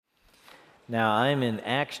Now, I'm in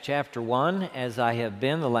Acts chapter 1, as I have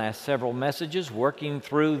been the last several messages, working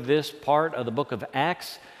through this part of the book of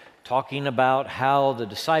Acts, talking about how the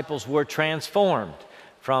disciples were transformed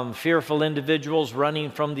from fearful individuals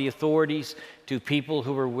running from the authorities to people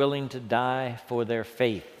who were willing to die for their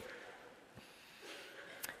faith.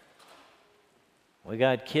 We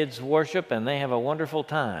got kids worship, and they have a wonderful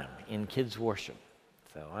time in kids worship.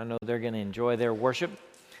 So I know they're going to enjoy their worship.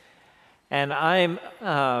 And I'm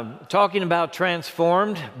talking about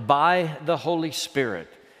transformed by the Holy Spirit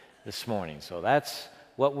this morning. So that's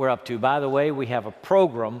what we're up to. By the way, we have a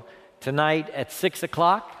program tonight at 6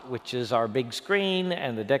 o'clock, which is our big screen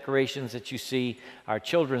and the decorations that you see. Our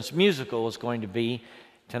children's musical is going to be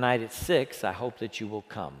tonight at 6. I hope that you will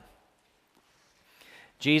come.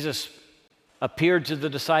 Jesus appeared to the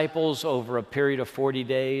disciples over a period of 40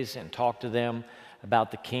 days and talked to them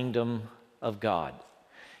about the kingdom of God.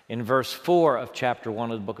 In verse 4 of chapter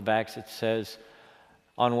 1 of the book of Acts, it says,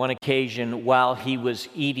 on one occasion, while he was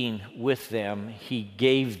eating with them, he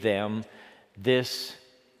gave them this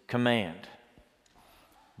command: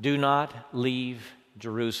 do not leave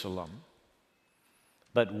Jerusalem,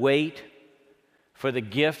 but wait for the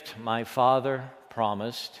gift my Father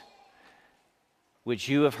promised, which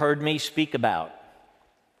you have heard me speak about.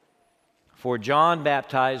 For John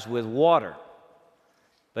baptized with water,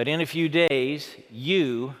 but in a few days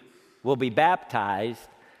you will be baptized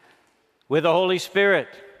with the Holy Spirit.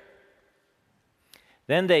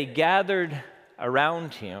 Then they gathered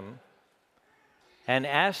around him and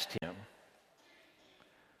asked him,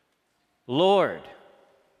 Lord,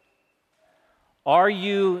 are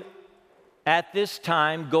you at this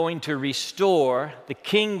time going to restore the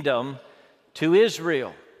kingdom to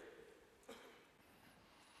Israel?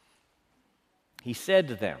 He said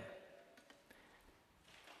to them,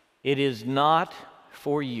 it is not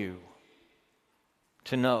for you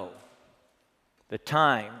to know the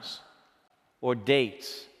times or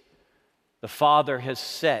dates the Father has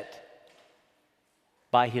set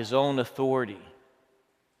by his own authority,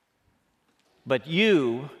 but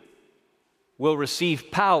you will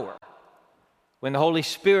receive power when the Holy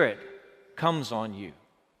Spirit comes on you,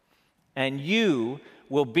 and you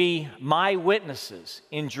will be my witnesses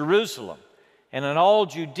in Jerusalem and in all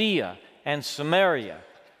Judea and Samaria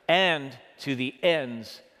and to the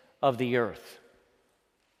ends of the earth.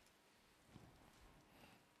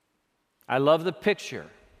 I love the picture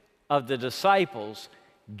of the disciples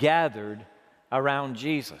gathered around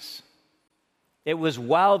Jesus. It was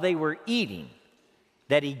while they were eating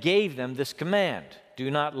that he gave them this command: do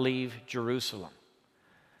not leave Jerusalem.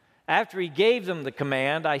 After he gave them the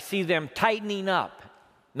command, I see them tightening up,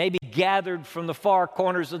 maybe gathered from the far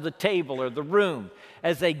corners of the table or the room,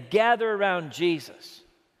 as they gather around Jesus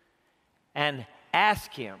and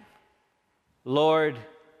ask him, Lord,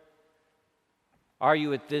 are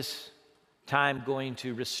you at this time going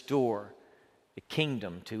to restore the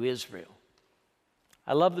kingdom to Israel?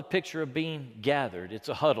 I love the picture of being gathered. It's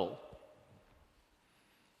a huddle.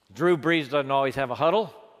 Drew Brees doesn't always have a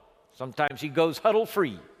huddle. Sometimes he goes huddle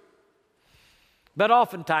free. But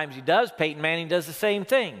oftentimes he does. Peyton Manning does the same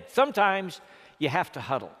thing. Sometimes you have to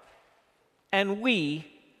huddle. And we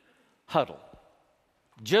huddle.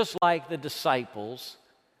 Just like the disciples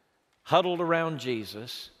huddled around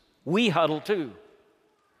Jesus, we huddle too.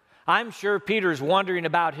 I'm sure Peter's wondering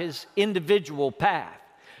about his individual path.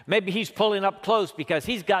 Maybe he's pulling up close because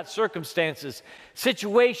he's got circumstances,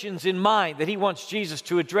 situations in mind that he wants Jesus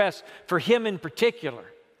to address for him in particular.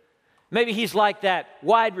 Maybe he's like that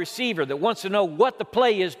wide receiver that wants to know what the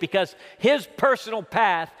play is because his personal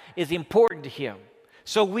path is important to him.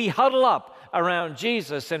 So we huddle up around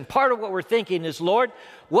Jesus, and part of what we're thinking is, Lord,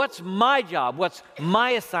 what's my job? What's my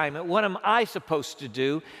assignment? What am I supposed to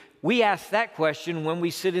do? We ask that question when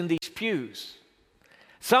we sit in these pews.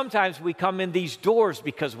 Sometimes we come in these doors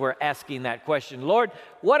because we're asking that question. Lord,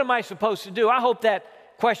 what am I supposed to do? I hope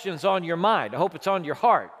that question's on your mind. I hope it's on your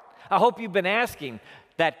heart. I hope you've been asking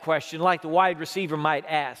that question like the wide receiver might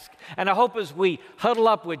ask. And I hope as we huddle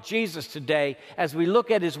up with Jesus today, as we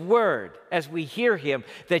look at his word, as we hear him,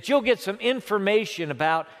 that you'll get some information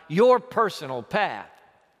about your personal path.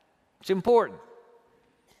 It's important.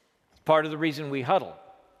 It's part of the reason we huddle.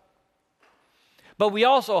 But we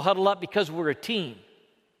also huddle up because we're a team.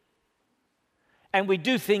 And we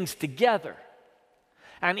do things together.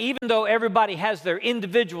 And even though everybody has their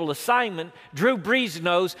individual assignment, Drew Brees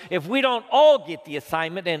knows if we don't all get the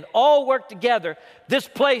assignment and all work together, this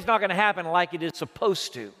play's not going to happen like it is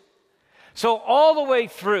supposed to. So all the way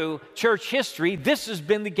through church history, this has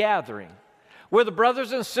been the gathering, where the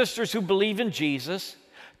brothers and sisters who believe in Jesus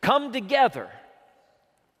come together,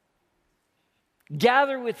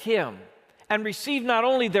 gather with him, and receive not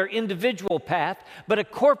only their individual path, but a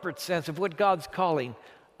corporate sense of what God's calling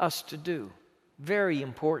us to do. Very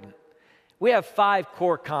important. We have 5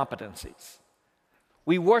 core competencies.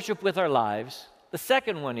 We worship with our lives. The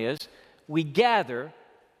second one is we gather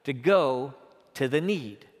to go to the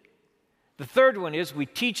need. The third one is we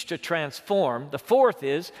teach to transform. The fourth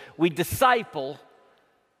is we disciple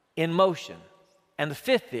in motion. And the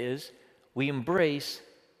fifth is we embrace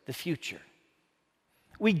the future.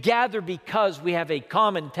 We gather because we have a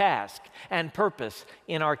common task and purpose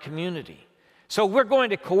in our community. So we're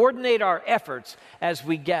going to coordinate our efforts as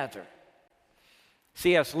we gather.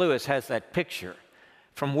 C.S. Lewis has that picture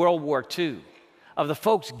from World War II of the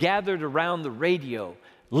folks gathered around the radio,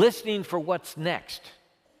 listening for what's next,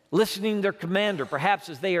 listening to their commander, perhaps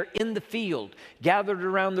as they are in the field, gathered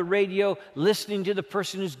around the radio, listening to the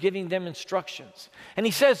person who's giving them instructions. And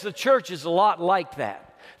he says the church is a lot like that.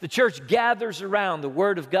 The church gathers around the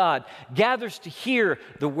Word of God, gathers to hear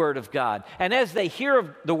the Word of God. And as they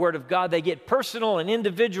hear the Word of God, they get personal and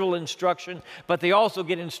individual instruction, but they also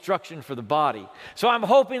get instruction for the body. So I'm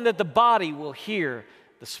hoping that the body will hear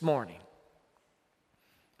this morning.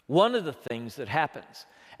 One of the things that happens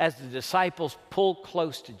as the disciples pull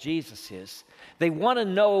close to Jesus is they want to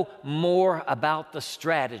know more about the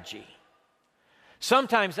strategy.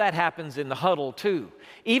 Sometimes that happens in the huddle too.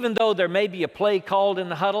 Even though there may be a play called in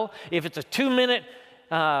the huddle, if it's a 2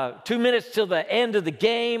 minutes till the end of the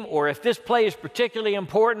game, or if this play is particularly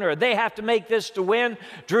important, or they have to make this to win,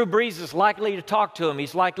 Drew Brees is likely to talk to them.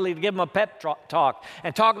 He's likely to give them a pep talk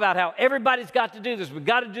and talk about how everybody's got to do this. We've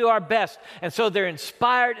got to do our best. And so they're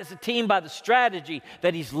inspired as a team by the strategy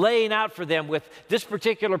that he's laying out for them with this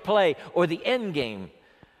particular play or the end game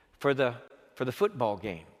for the football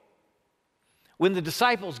game. When the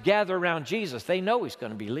disciples gather around Jesus, they know he's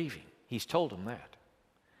going to be leaving. He's told them that.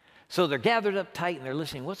 So they're gathered up tight and they're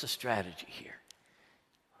listening. What's the strategy here?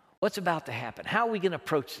 What's about to happen? How are we going to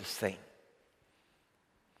approach this thing?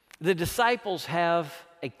 The disciples have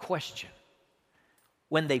a question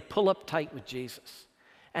when they pull up tight with Jesus.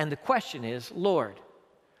 And the question is, Lord,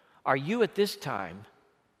 are you at this time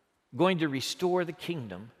going to restore the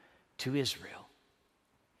kingdom to Israel?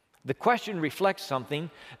 The question reflects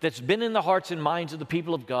something that's been in the hearts and minds of the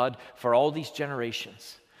people of God for all these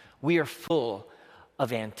generations. We are full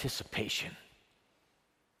of anticipation.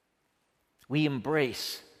 We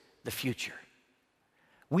embrace the future.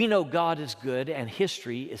 We know God is good and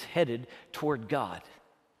history is headed toward God.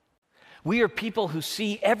 We are people who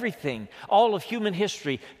see everything, all of human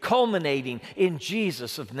history, culminating in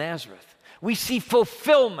Jesus of Nazareth. We see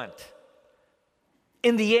fulfillment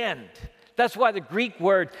in the end. That's why the Greek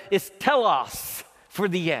word is telos for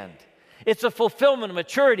the end. It's a fulfillment, a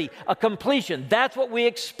maturity, a completion. That's what we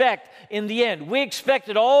expect in the end. We expect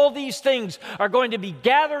that all these things are going to be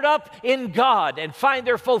gathered up in God and find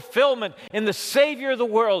their fulfillment in the Savior of the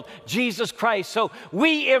world, Jesus Christ. So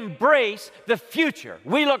we embrace the future.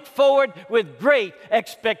 We look forward with great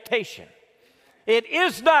expectation. It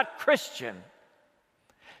is not Christian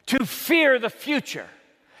to fear the future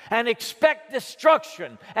and expect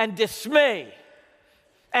destruction and dismay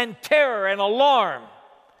and terror and alarm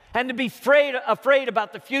and to be afraid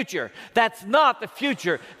about the future. That's not the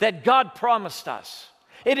future that God promised us.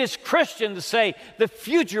 It is Christian to say the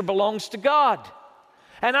future belongs to God.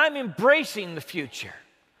 And I'm embracing the future.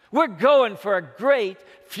 We're going for a great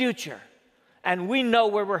future. And we know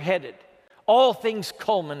where we're headed. All things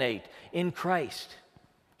culminate in Christ.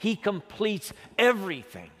 He completes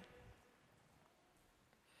everything.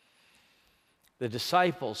 The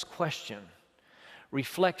disciples' question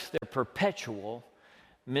reflects their perpetual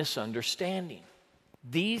misunderstanding.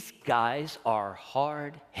 These guys are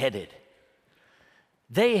hard-headed.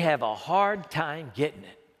 They have a hard time getting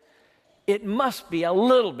it. It must be a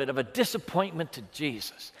little bit of a disappointment to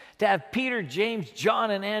Jesus to have Peter, James, John,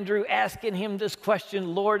 and Andrew asking him this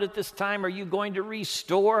question, Lord, at this time, are you going to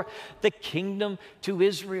restore the kingdom to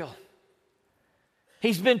Israel?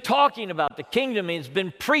 He's been talking about the kingdom. He's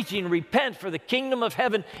been preaching, repent, for the kingdom of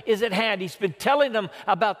heaven is at hand. He's been telling them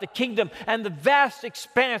about the kingdom and the vast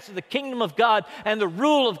expanse of the kingdom of God and the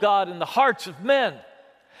rule of God in the hearts of men.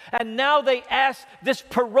 And now they ask this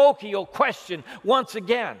parochial question once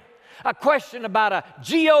again. A question about a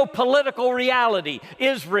geopolitical reality,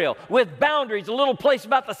 Israel, with boundaries, a little place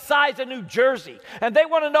about the size of New Jersey. And they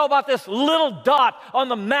want to know about this little dot on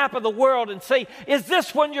the map of the world and say, is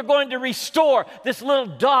this when you're going to restore this little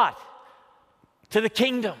dot to the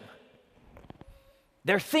kingdom?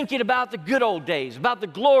 They're thinking about the good old days, about the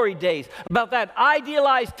glory days, about that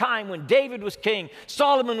idealized time when David was king,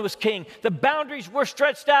 Solomon was king, the boundaries were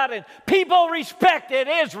stretched out and people respected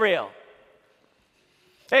Israel.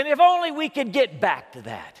 And if only we could get back to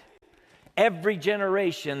that. Every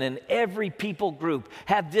generation and every people group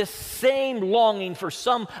have this same longing for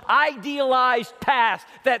some idealized past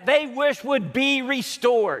that they wish would be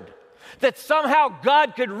restored. That somehow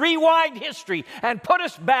God could rewind history and put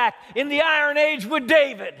us back in the Iron Age with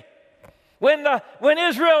David, when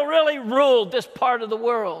Israel really ruled this part of the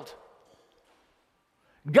world.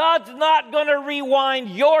 God's not going to rewind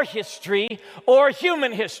your history or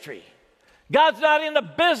human history. God's not in the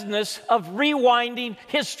business of rewinding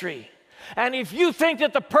history. And if you think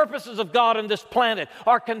that the purposes of God on this planet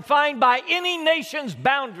are confined by any nation's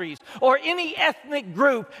boundaries or any ethnic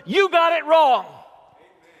group, you got it wrong.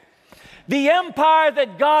 The empire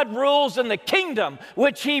that God rules and the kingdom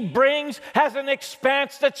which He brings has an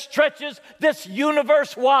expanse that stretches this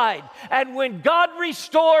universe wide. And when God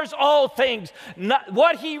restores all things,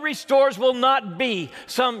 what He restores will not be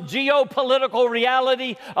some geopolitical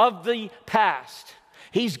reality of the past.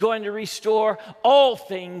 He's going to restore all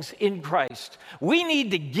things in Christ. We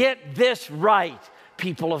need to get this right,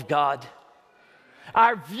 people of God.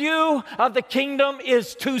 Our view of the kingdom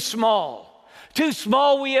is too small. Too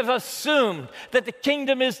small, we have assumed that the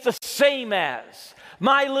kingdom is the same as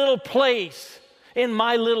my little place in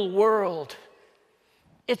my little world.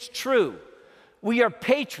 It's true. We are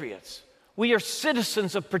patriots. We are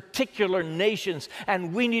citizens of particular nations,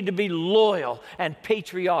 and we need to be loyal and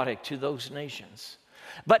patriotic to those nations.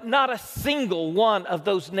 But not a single one of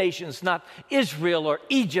those nations, not Israel or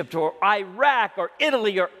Egypt or Iraq or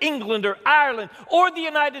Italy or England or Ireland or the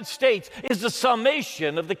United States, is the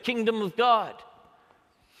summation of the kingdom of God.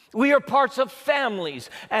 We are parts of families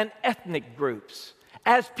and ethnic groups.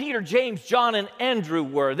 As Peter, James, John, and Andrew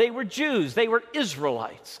were. They were Jews. They were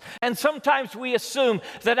Israelites. And sometimes we assume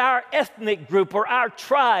that our ethnic group or our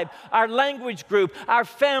tribe, our language group, our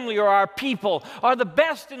family or our people are the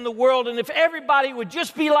best in the world. And if everybody would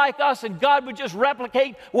just be like us and God would just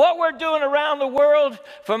replicate what we're doing around the world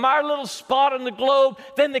from our little spot on the globe,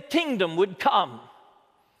 then the kingdom would come.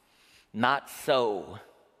 Not so.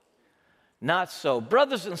 Not so.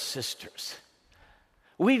 Brothers and sisters,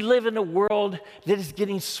 we live in a world that is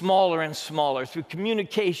getting smaller and smaller through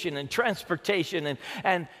communication and transportation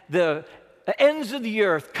and the ends of the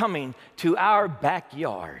earth coming to our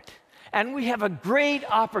backyard. And we have a great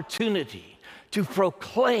opportunity to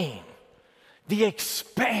proclaim the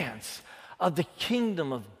expanse of the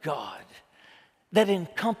kingdom of God that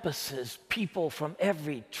encompasses people from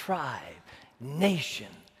every tribe, nation,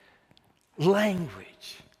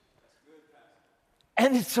 language.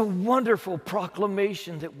 And it's a wonderful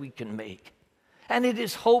proclamation that we can make. And it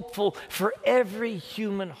is hopeful for every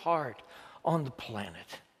human heart on the planet.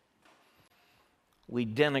 We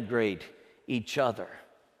denigrate each other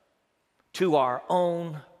to our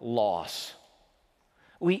own loss.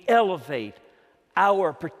 We elevate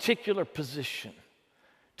our particular position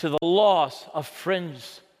to the loss of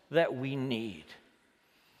friends that we need.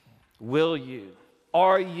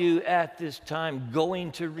 Are you at this time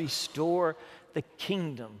going to restore the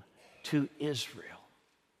kingdom to Israel?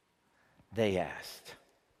 They asked.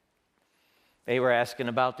 They were asking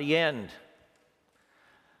about the end.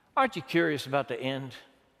 Aren't you curious about the end?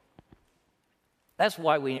 That's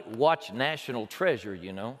why we watch National Treasure,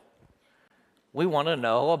 you know. We want to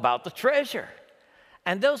know about the treasure.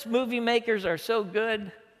 And those movie makers are so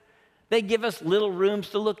good. They give us little rooms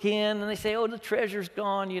to look in, and they say, oh, the treasure's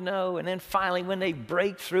gone, you know. And then finally, when they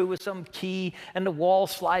break through with some key and the wall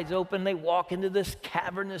slides open, they walk into this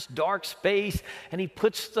cavernous, dark space, and he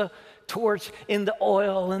puts the torch in the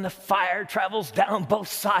oil, and the fire travels down both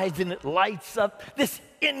sides, and it lights up this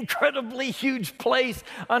incredibly huge place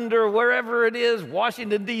under wherever it is,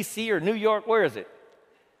 Washington, D.C. or New York. Where is it?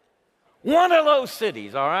 One of those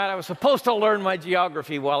cities, all right? I was supposed to learn my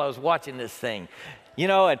geography while I was watching this thing. You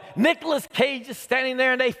know, and Nicolas Cage is standing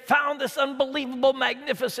there, and they found this unbelievable,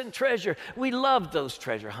 magnificent treasure. We love those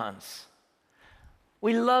treasure hunts.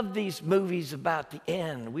 We love these movies about the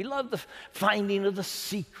end. We love the finding of the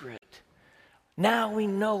secret. Now we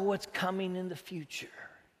know what's coming in the future.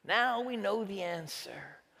 Now we know the answer.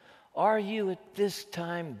 Are you at this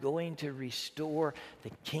time going to restore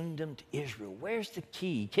the kingdom to Israel? Where's the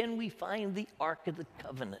key? Can we find the Ark of the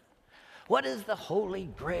Covenant? What is the Holy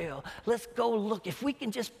Grail? Let's go look. If we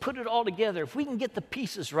can just put it all together, if we can get the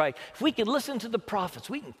pieces right, if we can listen to the prophets,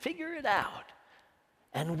 we can figure it out.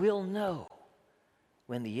 And we'll know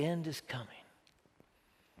when the end is coming.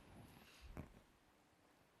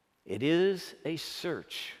 It is a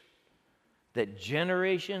search that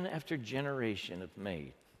generation after generation have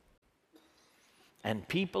made. And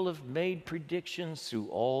people have made predictions through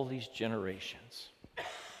all these generations.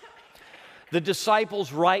 The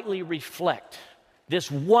disciples rightly reflect this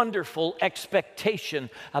wonderful expectation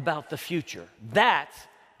about the future. That's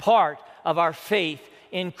part of our faith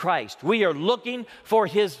in Christ. We are looking for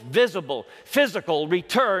his visible, physical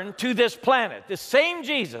return to this planet. The same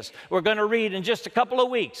Jesus we're going to read in just a couple of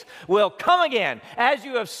weeks will come again as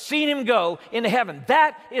you have seen him go into heaven.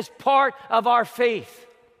 That is part of our faith.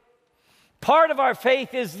 Part of our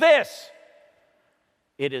faith is this: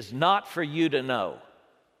 it is not for you to know.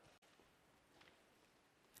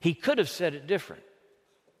 He could have said it different.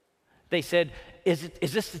 They said, is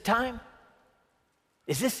this the time?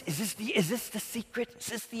 Is this the secret? Is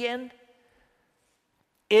this the end?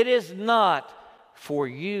 It is not for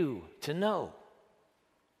you to know.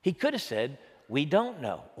 He could have said, we don't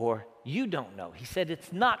know, or you don't know. He said,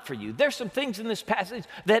 it's not for you. There's some things in this passage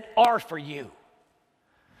that are for you.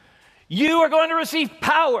 You are going to receive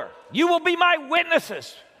power. You will be my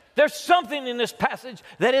witnesses. There's something in this passage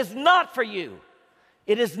that is not for you.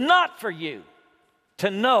 It is not for you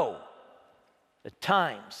to know the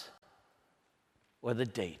times or the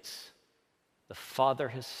dates the Father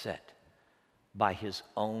has set by his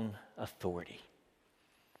own authority.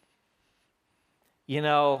 You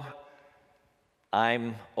know,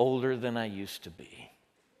 I'm older than I used to be.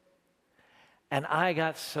 And I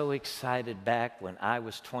got so excited back when I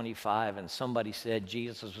was 25 and somebody said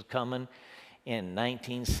Jesus was coming in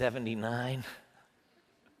 1979.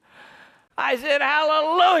 I said,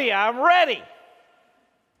 hallelujah, I'm ready.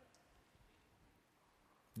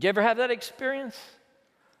 Did you ever have that experience?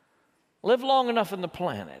 Live long enough on the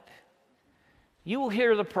planet. You will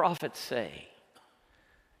hear the prophets say.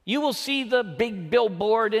 You will see the big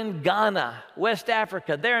billboard in Ghana, West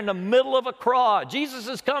Africa. They're in the middle of Accra. Jesus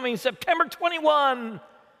is coming September 21,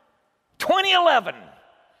 2011.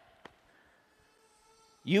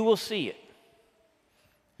 You will see it.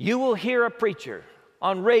 You will hear a preacher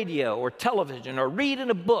on radio or television or read in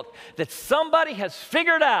a book that somebody has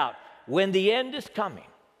figured out when the end is coming.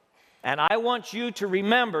 And I want you to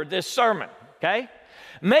remember this sermon, okay?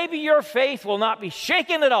 Maybe your faith will not be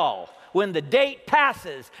shaken at all when the date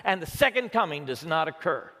passes and the second coming does not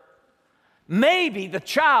occur. Maybe the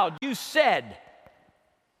child you said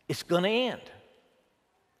it's going to end.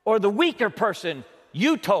 Or the weaker person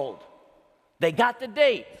you told, they got the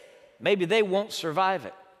date. Maybe they won't survive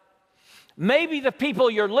it. Maybe the people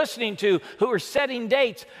you're listening to who are setting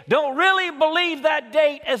dates don't really believe that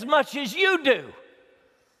date as much as you do.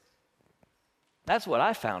 That's what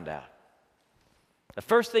I found out. The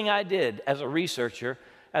first thing I did as a researcher,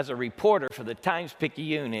 as a reporter for the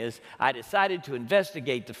Times-Picayune is I decided to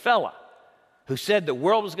investigate the fella who said the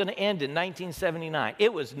world was going to end in 1979.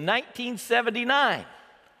 It was 1979.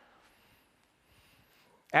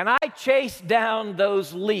 And I chased down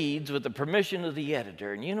those leads with the permission of the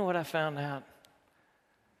editor, and you know what I found out?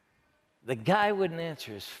 The guy wouldn't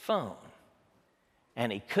answer his phone, and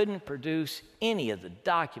he couldn't produce any of the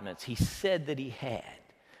documents he said that he had.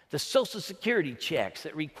 The Social Security checks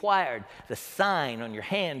that required the sign on your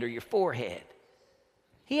hand or your forehead.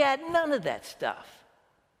 He had none of that stuff.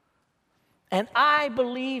 And I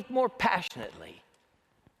believed more passionately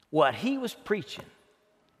what he was preaching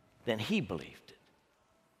than he believed.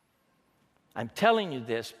 I'm telling you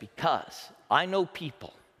this because I know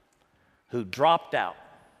people who dropped out.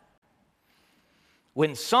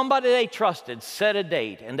 When somebody they trusted set a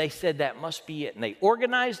date and they said that must be it, and they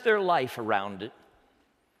organized their life around it,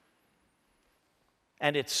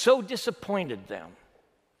 and it so disappointed them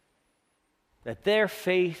that their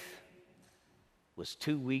faith was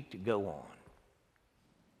too weak to go on.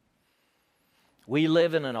 We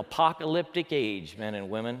live in an apocalyptic age, men and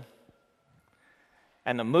women.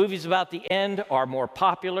 And the movies about the end are more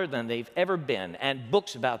popular than they've ever been, and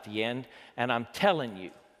books about the end. And I'm telling you,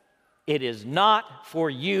 it is not for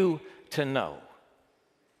you to know.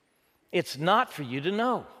 It's not for you to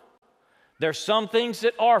know. There's some things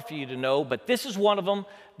that are for you to know, but this is one of them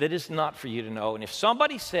that is not for you to know. And if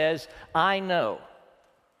somebody says, I know,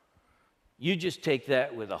 you just take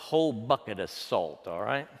that with a whole bucket of salt, all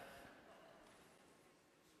right?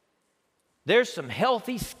 There's some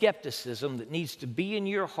healthy skepticism that needs to be in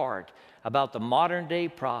your heart about the modern day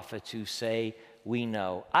prophets who say, we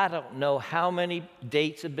know. I don't know how many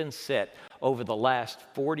dates have been set over the last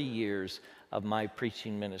 40 years of my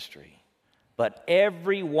preaching ministry. But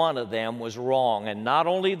every one of them was wrong. And not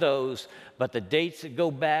only those, but the dates that go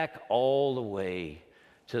back all the way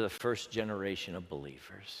to the first generation of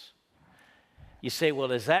believers. You say, well,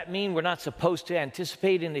 does that mean we're not supposed to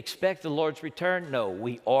anticipate and expect the Lord's return? No,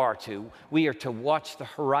 we are to. We are to watch the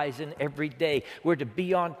horizon every day. We're to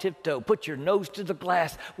be on tiptoe. Put your nose to the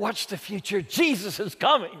glass. Watch the future. Jesus is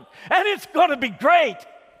coming, and it's going to be great.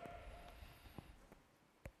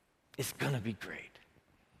 It's going to be great.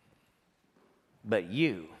 But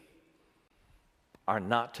you are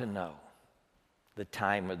not to know the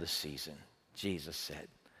time or the season, Jesus said.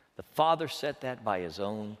 The Father said that by his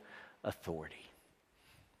own authority.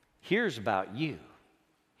 Here's about you.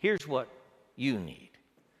 Here's what you need.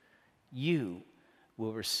 You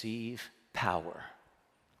will receive power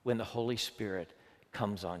when the Holy Spirit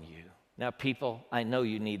comes on you. Now, people, I know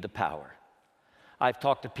you need the power. I've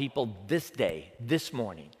talked to people this day, this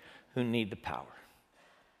morning, who need the power.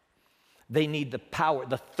 They need the power,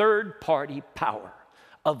 the third-party power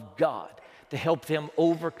of God to help them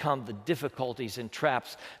overcome the difficulties and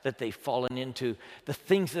traps that they've fallen into, the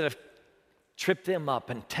things that have tripped them up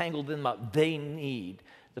and tangled them up. They need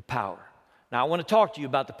the power. Now, I want to talk to you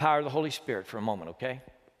about the power of the Holy Spirit for a moment, okay?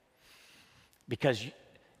 Because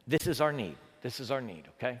this is our need. This is our need,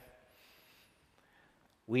 okay?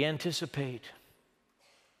 We anticipate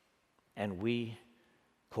and we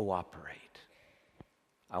cooperate.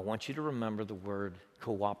 I want you to remember the word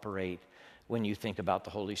cooperate when you think about the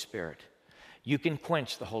Holy Spirit. You can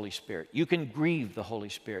quench the Holy Spirit. You can grieve the Holy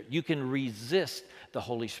Spirit. You can resist the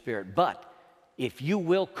Holy Spirit. But if you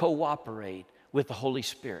will cooperate with the Holy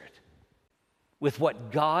Spirit, with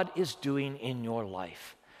what God is doing in your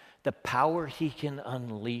life, the power he can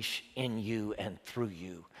unleash in you and through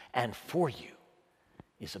you and for you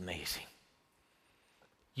is amazing.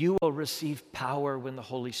 You will receive power when the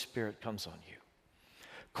Holy Spirit comes on you.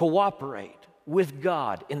 Cooperate with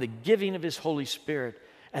God in the giving of his Holy Spirit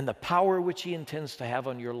and the power which he intends to have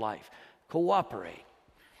on your life. Cooperate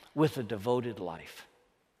with a devoted life.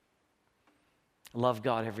 Love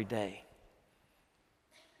God every day.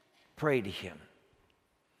 Pray to him.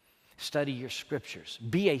 Study your scriptures.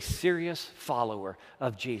 Be a serious follower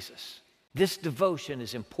of Jesus. This devotion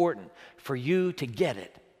is important for you to get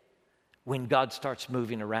it when God starts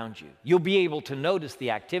moving around you. You'll be able to notice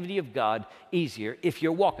the activity of God easier if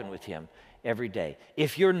you're walking with him every day.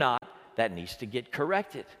 If you're not, that needs to get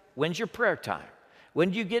corrected. When's your prayer time?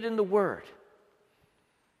 When do you get in the Word?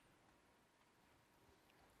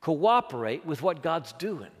 Cooperate with what God's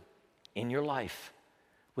doing in your life,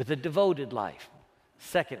 with a devoted life.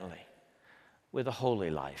 Secondly, with a holy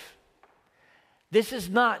life. This is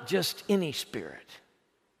not just any spirit.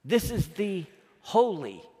 This is the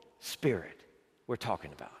Holy Spirit we're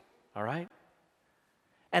talking about, all right?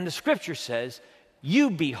 And the scripture says,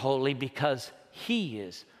 you be holy because he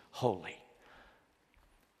is holy.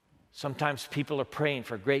 Sometimes people are praying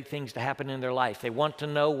for great things to happen in their life. They want to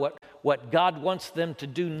know what God wants them to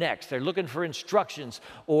do next. They're looking for instructions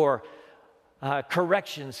or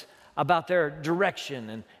corrections about their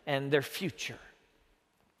direction and their future.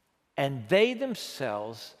 And they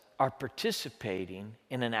themselves are participating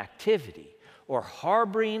in an activity or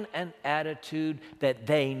harboring an attitude that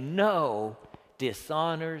they know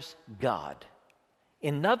dishonors God.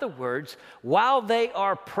 In other words, while they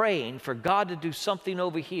are praying for God to do something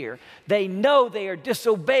over here, they know they are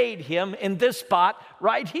disobeyed him in this spot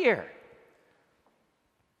right here.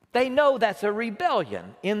 They know that's a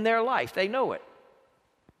rebellion in their life. They know it.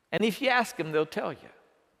 And if you ask them, they'll tell you,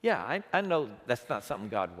 yeah, I know that's not something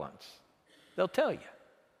God wants. They'll tell you.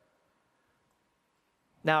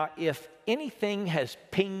 Now, if anything has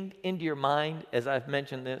pinged into your mind as I've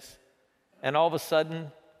mentioned this, and all of a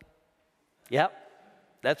sudden, yep,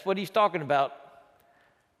 that's what he's talking about,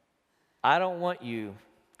 I don't want you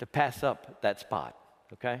to pass up that spot,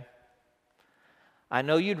 okay? I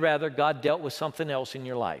know you'd rather God dealt with something else in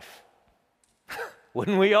your life.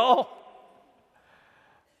 Wouldn't we all?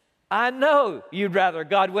 I know you'd rather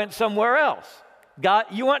God went somewhere else. God,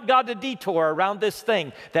 you want God to detour around this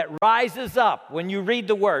thing that rises up when you read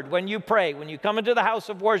the Word, when you pray, when you come into the house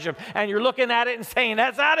of worship, and you're looking at it and saying,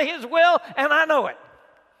 that's out of his will, and I know it.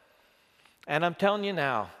 And I'm telling you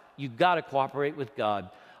now, you've got to cooperate with God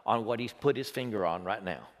on what he's put his finger on right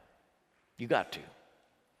now. You got to.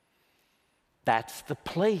 That's the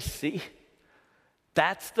place, see?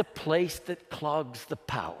 That's the place that clogs the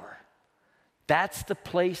power. That's the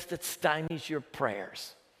place that stymies your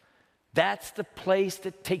prayers. That's the place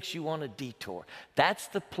that takes you on a detour. That's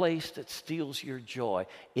the place that steals your joy.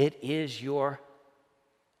 It is your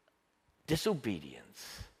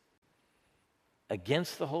disobedience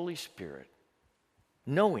against the Holy Spirit,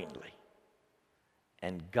 knowingly.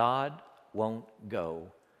 And God won't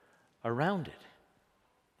go around it.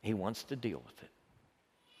 He wants to deal with it.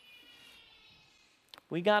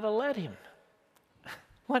 We got to let him.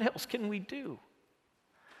 What else can we do?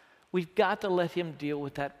 We've got to let him deal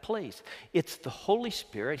with that place. It's the Holy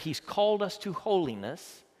Spirit. He's called us to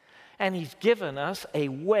holiness, and he's given us a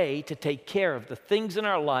way to take care of the things in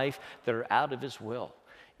our life that are out of his will.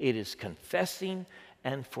 It is confessing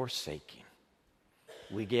and forsaking.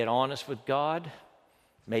 we get honest with God,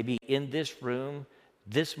 maybe in this room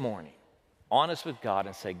this morning, honest with God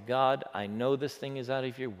and say, God, I know this thing is out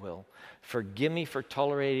of your will. Forgive me for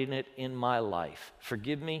tolerating it in my life.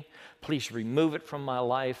 Forgive me. Please remove it from my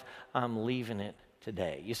life. I'm leaving it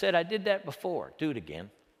today. You said, I did that before. Do it again.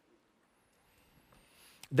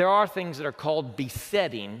 There are things that are called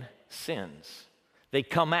besetting sins. They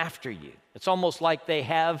come after you. It's almost like they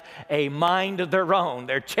have a mind of their own.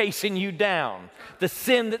 They're chasing you down. The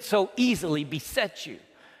sin that so easily besets you.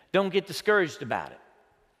 Don't get discouraged about it.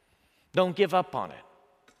 Don't give up on it.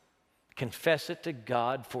 Confess it to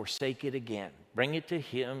God, forsake it again. Bring it to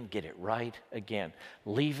Him, get it right again.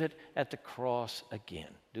 Leave it at the cross again.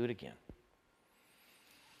 Do it again.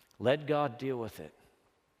 Let God deal with it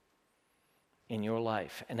in your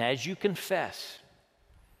life. And as you confess,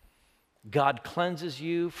 God cleanses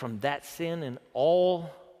you from that sin and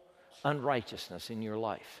all unrighteousness in your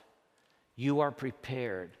life. You are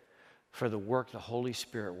prepared for the work the Holy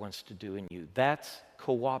Spirit wants to do in you. That's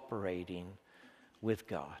cooperating with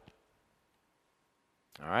God.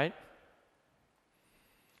 All right?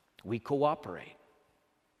 We cooperate.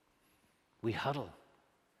 We huddle.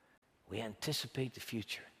 We anticipate the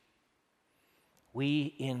future.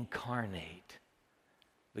 We incarnate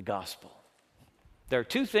the gospel. There are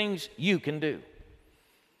two things you can do.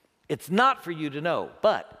 It's not for you to know,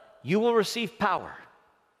 but you will receive power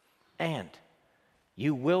and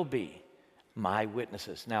you will be my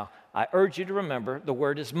witnesses. Now, I urge you to remember the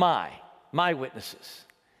word is my witnesses.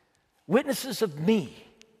 Witnesses of me.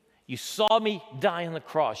 You saw me die on the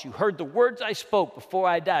cross. You heard the words I spoke before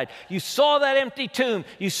I died. You saw that empty tomb.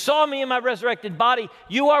 You saw me in my resurrected body.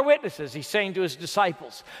 You are witnesses, he's saying to his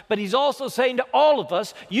disciples. But he's also saying to all of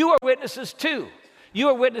us, you are witnesses too. You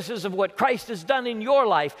are witnesses of what Christ has done in your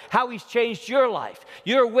life, how he's changed your life.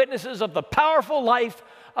 You're witnesses of the powerful life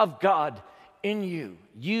of God in you.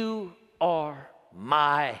 You are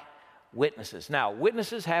my witnesses. Now,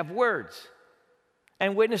 witnesses have words,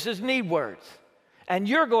 and witnesses need words. And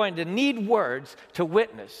you're going to need words to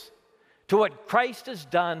witness to what Christ has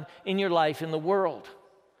done in your life in the world.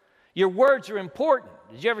 Your words are important.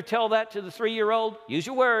 Did you ever tell that to the 3-year-old? Use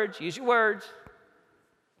your words, use your words.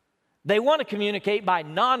 They want to communicate by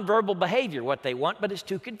nonverbal behavior what they want, but it's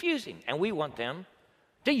too confusing. And we want them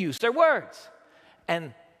to use their words.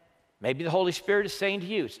 And maybe the Holy Spirit is saying to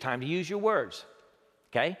you, it's time to use your words.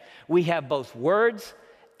 Okay? We have both words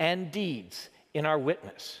and deeds in our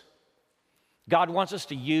witness. God wants us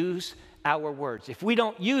to use our words. If we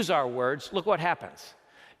don't use our words, look what happens.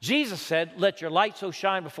 Jesus said, let your light so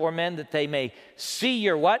shine before men that they may see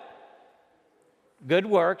your what? Good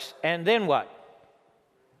works. And then what?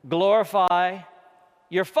 Glorify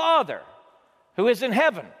your Father who is in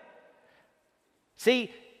heaven.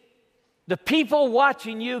 See, the people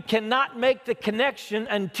watching you cannot make the connection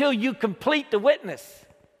until you complete the witness.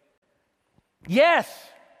 Yes,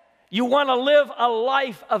 you want to live a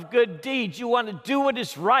life of good deeds. You want to do what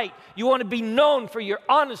is right. You want to be known for your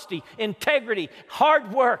honesty, integrity,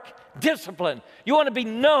 hard work, discipline. You want to be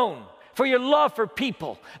known for your love for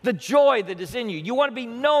people, the joy that is in you. You want to be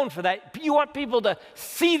known for that. You want people to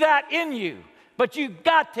see that in you. But you've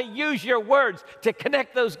got to use your words to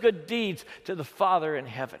connect those good deeds to the Father in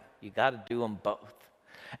heaven. You got to do them both.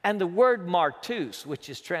 And the word martus, which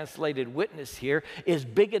is translated witness here, is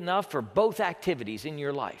big enough for both activities in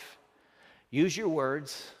your life. Use your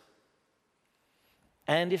words,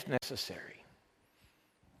 and if necessary,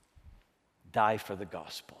 die for the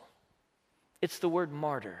gospel. It's the word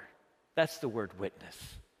martyr. That's the word witness.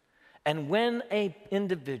 And when an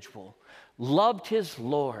individual loved his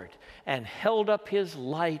Lord and held up his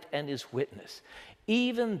light and his witness,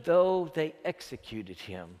 even though they executed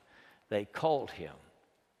him, they called him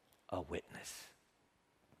a witness.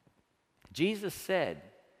 Jesus said,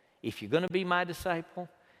 if you're going to be my disciple,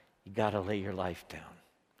 you got to lay your life down.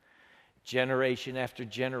 Generation after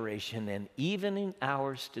generation, and even in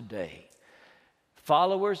ours today,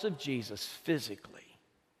 followers of Jesus physically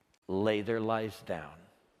lay their lives down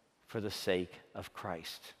for the sake of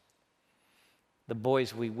Christ. The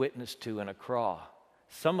boys we witnessed to in Accra,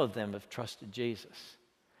 some of them have trusted Jesus.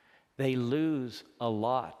 They lose a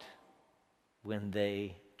lot when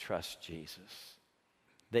they trust Jesus.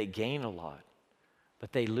 They gain a lot,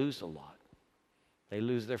 but they lose a lot. They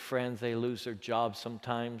lose their friends, they lose their jobs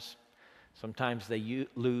sometimes. Sometimes they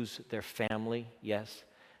lose their family, yes.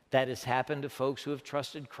 That has happened to folks who have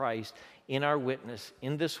trusted Christ in our witness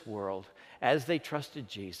in this world. As they trusted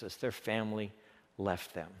Jesus, their family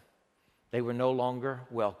left them. They were no longer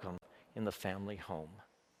welcome in the family home.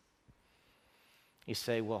 You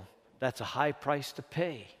say, well, that's a high price to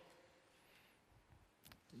pay.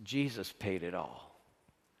 Jesus paid it all.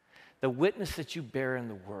 the witness that you bear in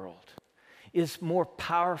the world is more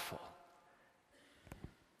powerful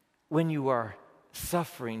when you are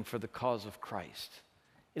suffering for the cause of Christ.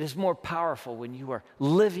 It is more powerful when you are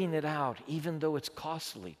living it out, even though it's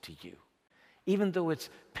costly to you, even though it's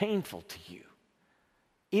painful to you,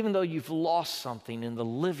 even though you've lost something in the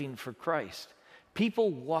living for Christ.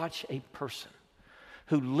 People watch a person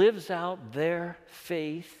who lives out their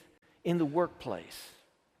faith in the workplace,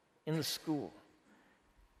 in the school,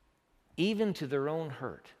 even to their own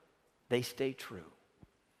hurt. They stay true.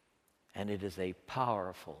 And it is a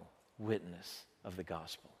powerful witness of the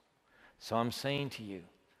gospel. So I'm saying to you,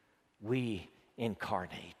 we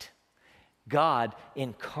incarnate. God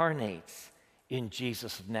incarnates in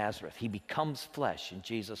Jesus of Nazareth. He becomes flesh in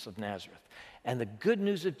Jesus of Nazareth. And the good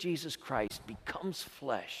news of Jesus Christ becomes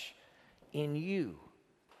flesh in you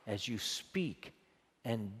as you speak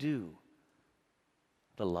and do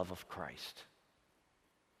the love of Christ.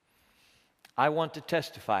 I want to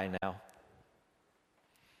testify now.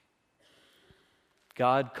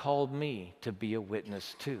 God called me to be a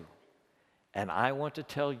witness too. And I want to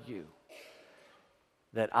tell you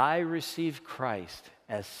that I received Christ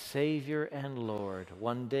as Savior and Lord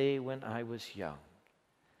one day when I was young.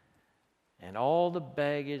 And all the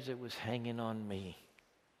baggage that was hanging on me,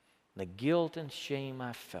 the guilt and shame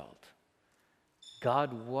I felt,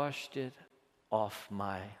 God washed it off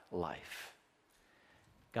my life.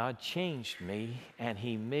 God changed me and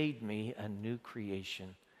He made me a new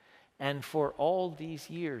creation. And for all these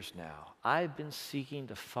years now, I've been seeking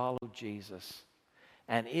to follow Jesus.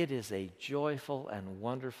 And it is a joyful and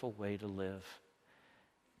wonderful way to live.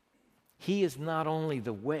 He is not only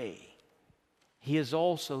the way, He is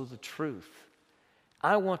also the truth.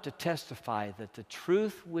 I want to testify that the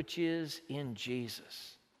truth which is in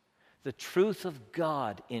Jesus, the truth of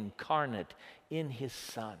God incarnate in His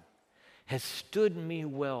Son, has stood me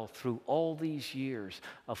well through all these years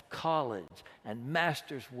of college and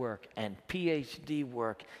master's work and PhD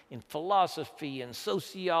work in philosophy and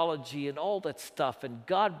sociology and all that stuff. And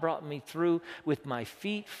God brought me through with my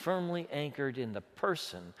feet firmly anchored in the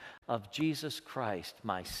person of Jesus Christ,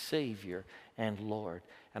 my Savior and Lord.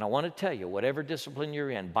 And I want to tell you, whatever discipline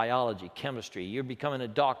you're in, biology, chemistry, you're becoming a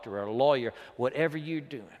doctor or a lawyer, whatever you're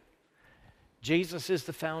doing, Jesus is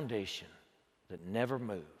the foundation that never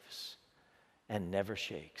moves and never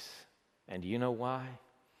shakes. And do you know why?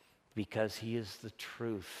 Because He is the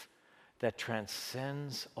truth that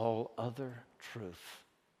transcends all other truth.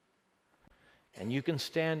 And you can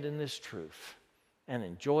stand in this truth and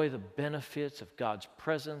enjoy the benefits of God's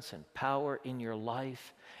presence and power in your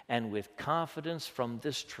life, and with confidence from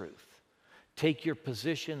this truth, take your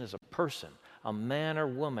position as a person, a man or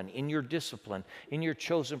woman, in your discipline, in your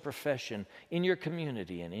chosen profession, in your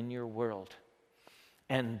community, and in your world.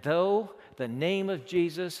 And though the name of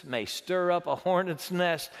Jesus may stir up a hornet's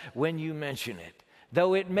nest when you mention it,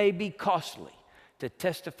 though it may be costly to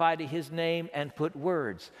testify to His name and put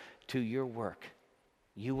words to your work,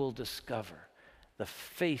 you will discover the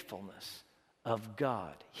faithfulness of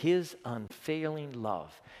God, His unfailing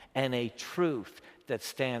love, and a truth that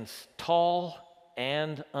stands tall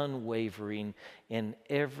and unwavering in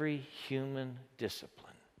every human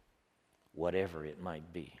discipline, whatever it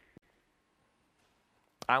might be.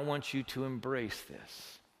 I want you to embrace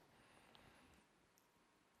this.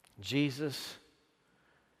 Jesus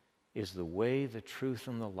is the way, the truth,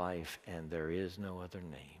 and the life, and there is no other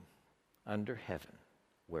name under heaven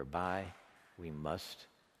whereby we must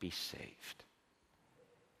be saved.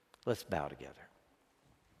 Let's bow together.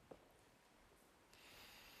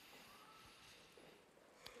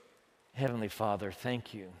 Heavenly Father,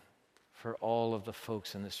 thank you for all of the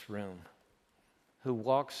folks in this room who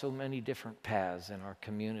walk so many different paths in our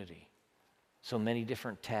community, so many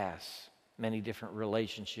different tasks, many different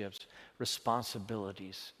relationships,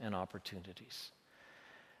 responsibilities, and opportunities.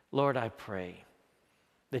 Lord, I pray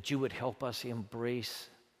that you would help us embrace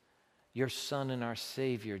your Son and our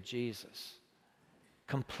Savior, Jesus,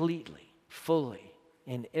 completely, fully,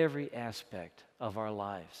 in every aspect of our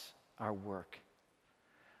lives, our work.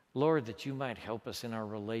 Lord, that you might help us in our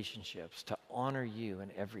relationships to honor you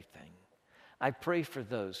in everything. I pray for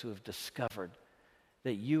those who have discovered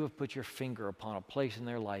that you have put your finger upon a place in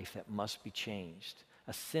their life that must be changed,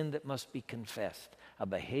 a sin that must be confessed, a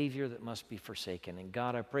behavior that must be forsaken. And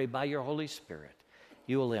God, I pray by your Holy Spirit,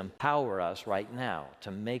 you will empower us right now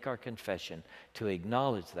to make our confession, to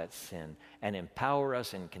acknowledge that sin, and empower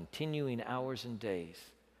us in continuing hours and days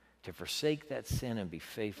to forsake that sin and be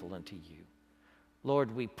faithful unto you.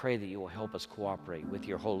 Lord, we pray that you will help us cooperate with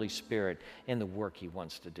your Holy Spirit in the work he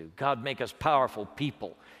wants to do. God, make us powerful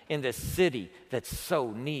people in this city that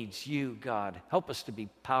so needs you, God. Help us to be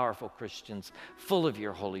powerful Christians, full of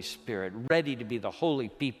your Holy Spirit, ready to be the holy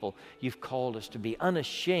people you've called us to be,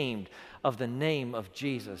 unashamed of the name of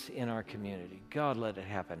Jesus in our community. God, let it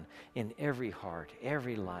happen in every heart,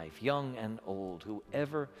 every life, young and old,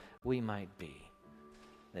 whoever we might be,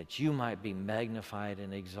 that you might be magnified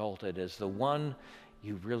and exalted as the one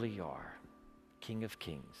you really are, King of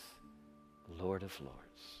Kings, Lord of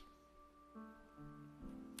Lords.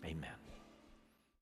 Amen.